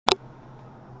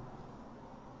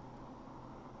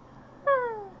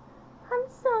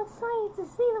excited to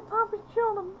see the Paw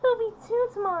Patrol the movie 2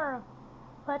 tomorrow.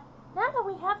 But now that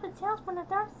we have the Tales from the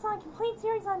Dark Side complete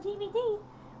series on DVD,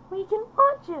 we can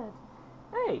watch it.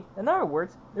 Hey, in other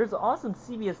words, there's an awesome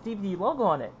CBS DVD logo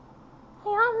on it.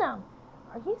 Hey, Unknown,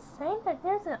 are you saying that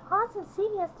there's an awesome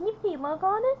CBS DVD logo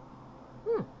on it?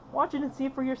 Watch it and see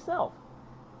it for yourself.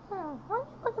 Let me look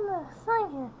at the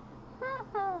sign here.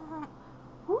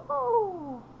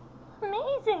 Ooh,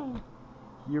 amazing.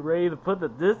 You ready to put the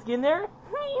disc in there?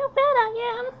 You bet I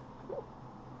am.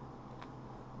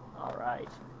 Alright.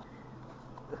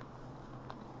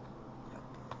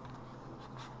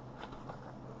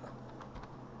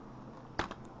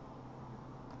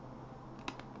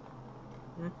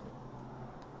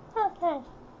 Okay.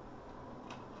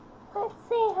 Let's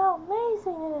see how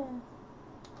amazing it is.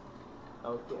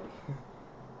 Okay.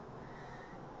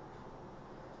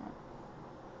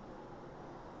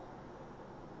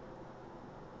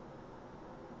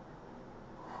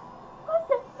 What's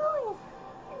that noise?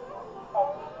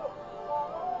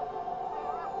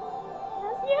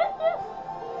 Yes.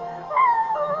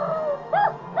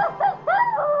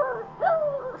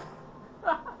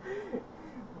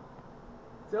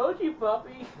 Told you,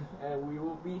 puppy. And we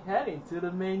will be heading to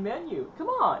the main menu. Come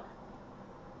on.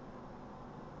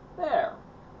 There.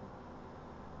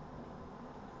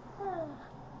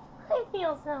 I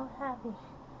feel so happy.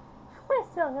 We're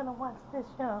still gonna watch this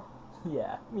show.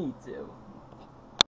 Yeah, me too.